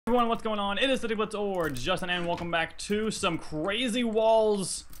Everyone, what's going on? It is AciDiCBliTzz or Justin, and welcome back to some crazy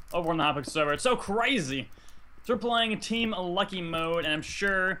walls over on the Hypixel server. It's so crazy. So we're playing Team Lucky mode, and I'm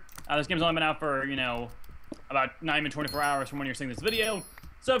sure this game's only been out for, you know, about not even 24 hours from when you're seeing this video.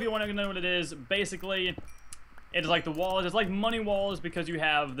 So if you want to know what it is, basically, it's like the walls. It's like money walls because you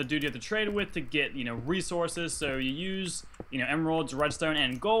have the dude you have to trade with to get, you know, resources. So you use, you know, emeralds, redstone,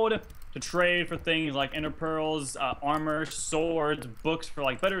 and gold to trade for things like ender pearls, armor, swords, books for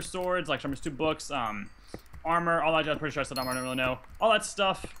like better swords, like Summer's 2 books, armor, all that. I'm pretty sure I said armor, I don't really know. All that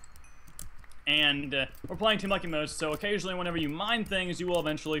stuff. And we're playing Team Lucky mode, so occasionally whenever you mine things, you will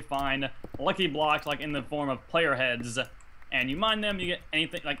eventually find lucky blocks, like in the form of player heads. And you mine them, you get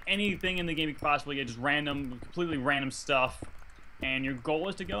anything, like anything in the game you could possibly get, just random, completely random stuff. And your goal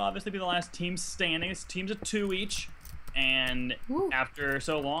is to go, obviously, be the last team standing. It's teams of 2 each. And after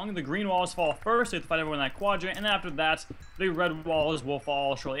so long, the green walls fall first, so you have to fight everyone in that quadrant, and then after that, the red walls will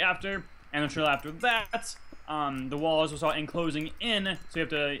fall shortly after, and then shortly after that, the walls will start enclosing in, so you have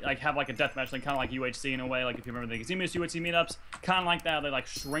to like have like a deathmatch, like kind of like UHC in a way, like if you remember the Xemius UHC meetups, kind of like that, they like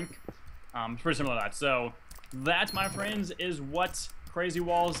shrink. It's pretty similar to that. So that, my friends, is what Crazy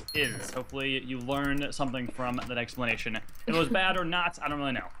Walls is. Hopefully you learned something from that explanation. If it was bad or not, I don't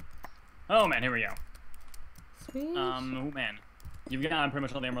really know. Oh man, here we go. Sweet. Oh man, you've gotten pretty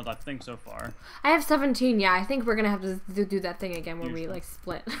much all the emeralds, I think, so far. I have 17. Yeah, I think we're gonna have to do that thing again when we like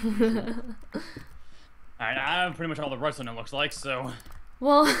split. Alright, I have pretty much all the redstone, it looks like, so.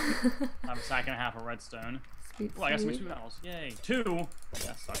 Well. I have a sack and a half of redstone. Sweet, well, I got some 2 metals. Yay, 2.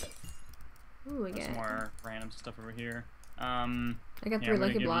 Yeah, suck it. Ooh, I get some more random stuff over here. I got 3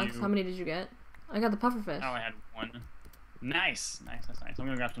 lucky blocks. How many did you get? I got the pufferfish. I only had 1. Nice, nice, nice, nice. I'm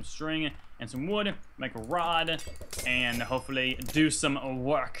gonna grab some string and some wood, make a rod, and hopefully do some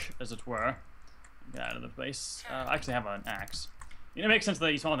work, as it were. Get out of the base. I actually have an axe. You know, it makes sense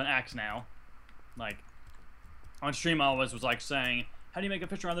that you spawn with an axe now. Like, on stream I always was like saying, how do you make a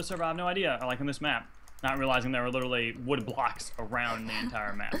fish around this server? I have no idea. Or like in this map. Not realizing there were literally wood blocks around the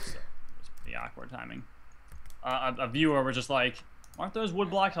entire map. So it was pretty awkward timing. A viewer was just like, aren't those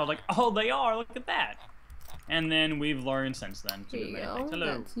wood blocks? I was like, oh, they are. Look at that. And then we've learned since then. Here you go.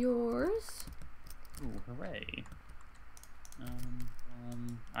 Hello. That's yours. Ooh, hooray.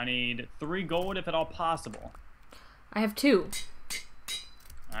 I need 3 gold if at all possible. I have 2.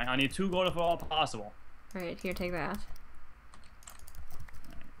 Alright, I need 2 gold if at all possible. Alright, here, take that.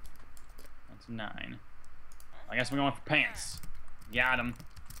 Right. That's 9. I guess we're going for pants. Got him.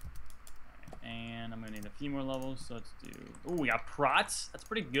 Right, and I'm gonna need a few more levels, so let's do. Ooh, we got prots. That's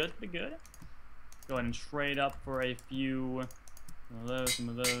pretty good, pretty good. Go ahead and trade up for a few. Some of those, some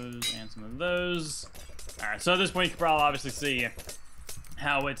of those, and some of those. Alright, so at this point you can probably obviously see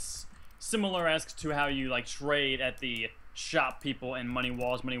how it's similar-esque to how you like trade at the shop people in Money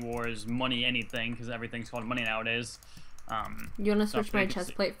Walls, Money Wars, Money Anything, because everything's called money nowadays. You want to switch my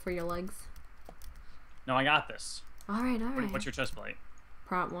chest plate for your legs? No, I got this. Alright, alright. What's your chest plate?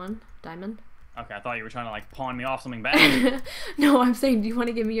 Prot 1, diamond. Okay, I thought you were trying to like pawn me off something bad. No, I'm saying, do you want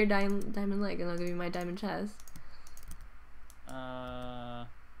to give me your diamond leg and I'll give you my diamond chest? What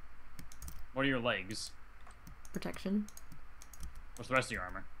are your legs? Protection. What's the rest of your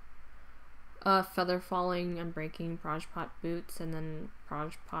armor? Feather falling, unbreaking, proj pot boots, and then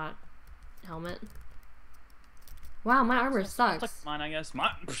proj pot helmet. Wow, my armor sucks. Like mine, I guess.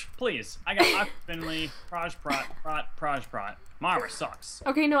 Please, I got Finley, proj prot. My armor sucks.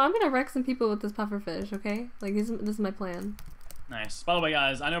 Okay, no, I'm gonna wreck some people with this pufferfish. Okay, like this is my plan. Nice. By the way,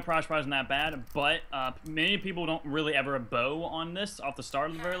 guys, I know proj isn't that bad, but many people don't really ever bow on this off the start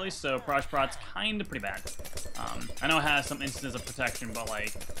at the very least, so proj prot's kind of pretty bad. I know it has some instances of protection, but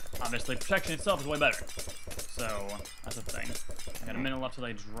like obviously protection itself is way better. So that's the thing. I got a minute left till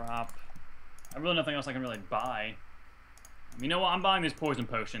they drop. I really nothing else I can really buy. You know what? I'm buying these poison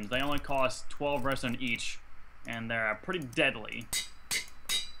potions. They only cost 12 redstone each, and they're pretty deadly.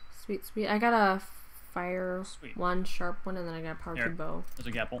 Sweet, sweet. I got a fire one, sharp one, and then I got a power 2 bow. There's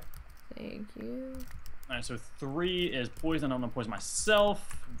a gapple. Thank you. Alright, so 3 is poison. I'm gonna poison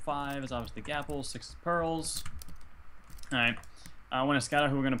myself. 5 is obviously gapple. 6 is pearls. Alright. I want to scout out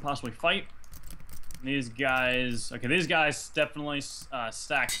who we're gonna possibly fight. These guys. Okay, these guys definitely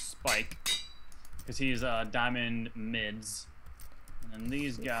stack Spike. Because he's diamond mids. And then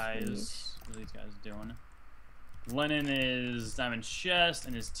these guys, what are these guys doing? Lennon is diamond chest,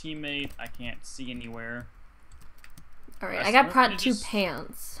 and his teammate I can't see anywhere. Alright, I got prot 2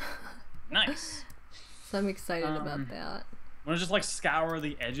 pants. Nice. So I'm excited about that. Want to just like scour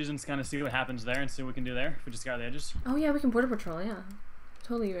the edges and kind of see what happens there and see what we can do there if we just scour the edges? Oh yeah, we can border patrol, yeah.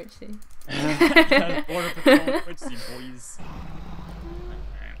 Totally UHC. Border patrol, UHC boys.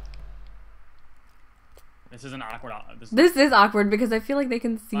 This isn't awkward. This is awkward because I feel like they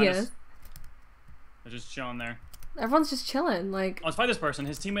can see us. They're just chilling there. Everyone's just chilling, like... Let's fight this person.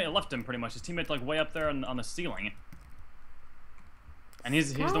 His teammate left him, pretty much. His teammate's, like, way up there on the ceiling. And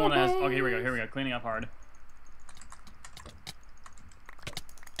he's the one that has... Okay, here we go. Cleaning up hard.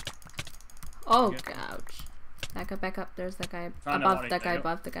 Oh, ouch. Back up. There's that guy above,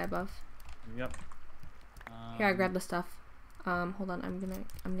 the guy above. Yep. Here, I grabbed the stuff. Hold on, I'm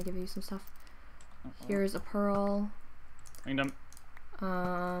gonna give you some stuff. Here's a pearl. Cleaned him.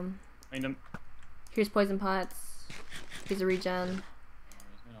 Cleaned him. Here's poison pots. Here's a regen.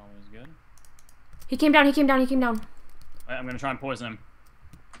 Always good. He came down. Wait, I'm gonna try and poison him.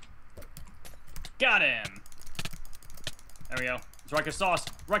 Got him! There we go. It's Ruckus sauce!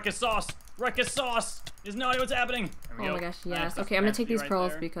 He has no idea what's happening! There we go. Oh my gosh, yes. Okay, I'm gonna take these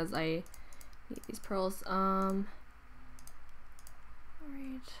pearls because I need these pearls. Alright.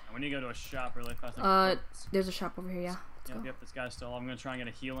 We need to go to a shop really fast. There's a shop over here, yeah. Yep, this guy's still. I'm gonna try and get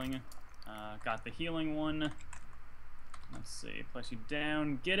a healing. Got the healing one. Let's see. Place you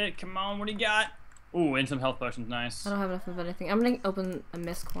down. Get it. Come on. What do you got? Ooh, and some health potions. Nice. I don't have enough of anything. I'm gonna open a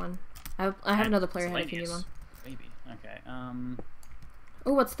misc one. I have another player ahead if you need one. Maybe. Okay.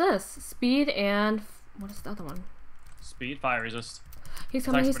 Oh, what's this? Speed and what is the other one? Speed, fire resist. He's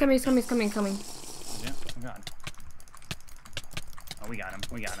coming. Yeah. Oh God. Oh, we got him.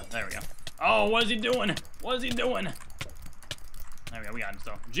 There we go. Oh, what is he doing? There we go. We got him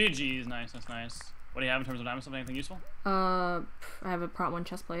still. GG's. Nice. That's nice. What do you have in terms of diamond stuff? Anything useful? I have a Prot 1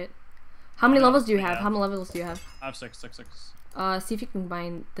 chest plate. How many levels do you have? How many levels do you have? I have 6. See if you can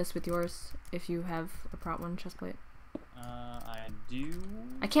combine this with yours if you have a Prot 1 chest plate. I do.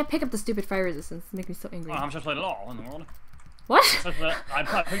 I can't pick up the stupid fire resistance. It makes me so angry. Oh, I haven't chest plate at all in the world. What?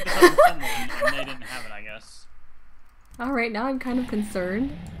 I picked this up from someone and they didn't have it, I guess. Alright, now I'm kind of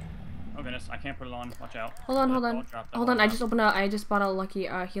concerned. Oh goodness, I can't put it on. Watch out. Hold on. I just bought a lucky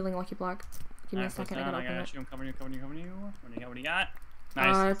healing lucky block. Give me a second. I gotta open it. I'm covering you. What do you got?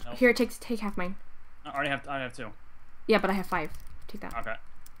 Nice. Here, take half mine. I have 2. Yeah, but I have 5. Take that. Okay.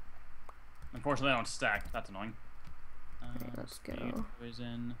 Unfortunately, I don't stack. That's annoying. Alright, let's go.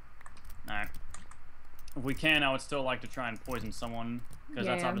 Poison. Alright. If we can, I would still like to try and poison someone because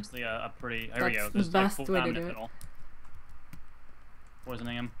that's obviously a pretty. Here we go. This is like full way to do it.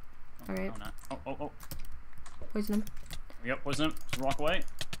 Poisoning him. Alright. Oh. Poison him. There we go. Poison him. Just walk away.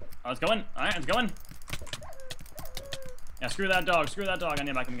 Oh, it's going. Alright, it's going. Yeah, screw that dog. I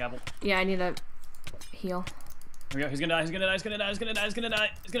need a back in the gabble. Yeah, I need a heal. Here we go. He's gonna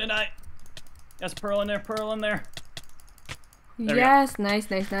die. Yes, pearl in there. Yes, nice.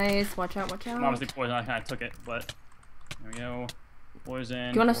 Watch out. Obviously poison, I kind of took it, but there we go.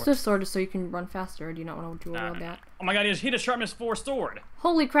 Poison. Do you want a swift sword just so you can run faster, or do you not want to do all that? Oh my god, he had a sharpness 4 sword.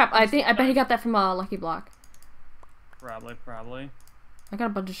 Holy crap, I bet he got that from a lucky block. Probably. I got a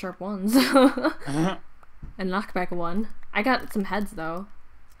bunch of sharp ones. And knockback 1. I got some heads though.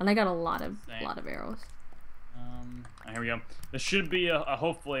 And I got a lot of arrows. Here we go. This should be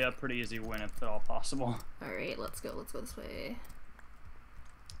hopefully a pretty easy win if at all possible. Alright, let's go this way.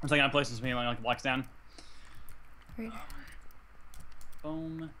 Looks like I'm placing some healing like blocks down. Right.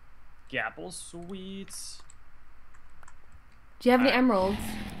 Boom. Gapple sweets. Do you have any emeralds?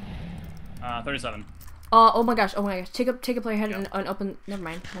 37. Oh my gosh. Take a player head and open. Never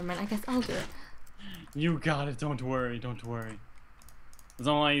mind. I guess I'll do it. You got it. Don't worry. There's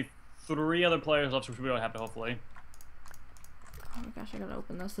only 3 other players left, which we don't have to hopefully. Oh my gosh, I gotta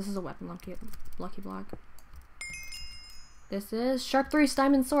open this. This is a weapon lucky block. This is Sharp 3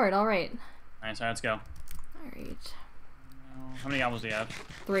 Diamond Sword. Alright. Alright, so let's go. Alright. How many apples do you have?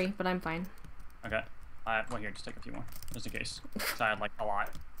 3, but I'm fine. Okay. Well, here, just take a few more, just in case. Because I had, like, a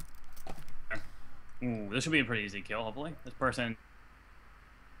lot. Ooh, this should be a pretty easy kill, hopefully. This person...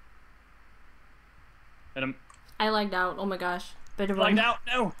 Hit him. I lagged out. Oh my gosh. Lagged out?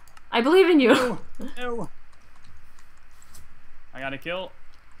 No! I believe in you! No! I got a kill.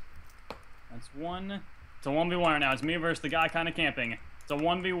 That's 1. It's a 1v1 right now. It's me versus the guy kind of camping. It's a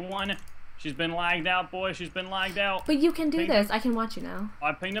 1v1. She's been lagged out, boy. She's been lagged out. But you can do this. I can watch you now. Oh,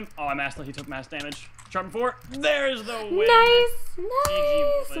 I pinged him. Oh, he took mass damage. Sharpen 4. There's the win.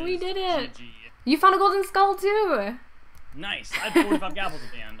 Nice. We did it. GG. You found a golden skull too. Nice. I had 45 gapples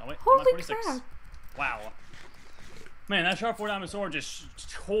at the end. Oh, wait. Holy 46. Crap. Wow. Man, that sharp 4 diamond sword just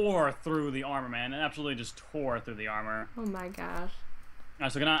tore through the armor, man. It absolutely just tore through the armor. Oh my gosh.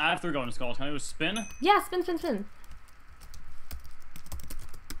 Alright, so I have 3 golden skulls. Can I do a spin? Yeah, spin.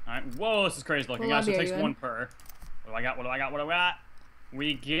 Alright, whoa, this is crazy looking. Guys, it takes 1 per. What do I got?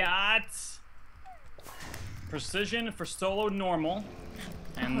 We got... Precision for solo normal.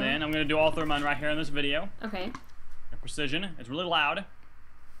 And then I'm gonna do all 3 of mine right here in this video. Okay. Precision. It's really loud.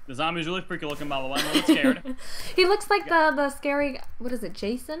 The zombie's really freaky looking, by the way. I'm a little scared. He looks like the scary. What is it,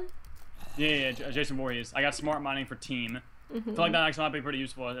 Jason? Yeah, Jason Voorhees. I got smart mining for team. I feel like that actually might be pretty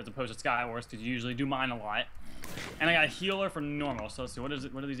useful as opposed to Skywars because you usually do mine a lot. And I got healer for normal. So let's see, what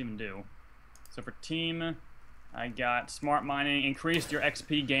do these even do? So for team, I got smart mining. Increased your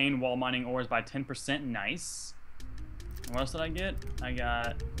XP gain while mining ores by 10%. Nice. What else did I get? I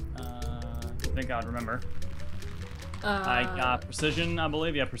got. I think I'd remember. I got precision, I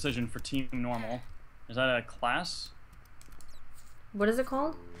believe. Yeah, precision for team normal. Is that a class? What is it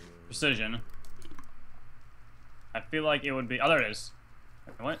called? Precision. I feel like it would be. Oh, there it is.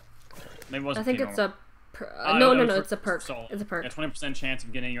 What? Maybe it wasn't. I think team it's normal. no, it's a perk. Soul. It's a perk. Yeah, 20% chance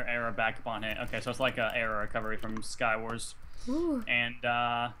of getting your arrow back upon hit. Okay, so it's like an arrow recovery from Skywars. Ooh. And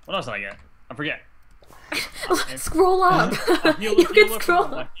what else did I get? I forget. Scroll up. You can scroll.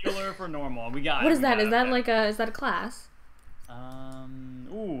 A healer for normal. We got. What is that? Is that like a? Is that a class?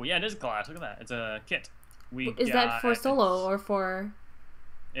 Ooh, yeah, it is a class. Look at that. It's a kit. Is that for solo or for?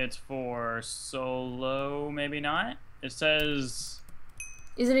 It's for solo, maybe not. It says.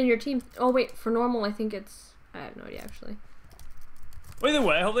 Is it in your team? Oh wait, for normal, I think it's. I have no idea actually. Well, either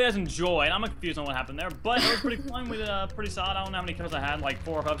way, hopefully you guys enjoyed. I'm confused on what happened there, but it was pretty fun. We did pretty solid. I don't know how many kills I had, like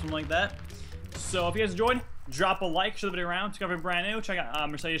 4 or 5, something like that. So if you guys enjoyed, drop a like, share the video around. If you're brand new, check out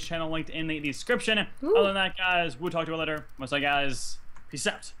Mercedes' channel linked in the description. Ooh. Other than that, guys, we'll talk to you later. What's up, guys? Peace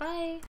out. Bye.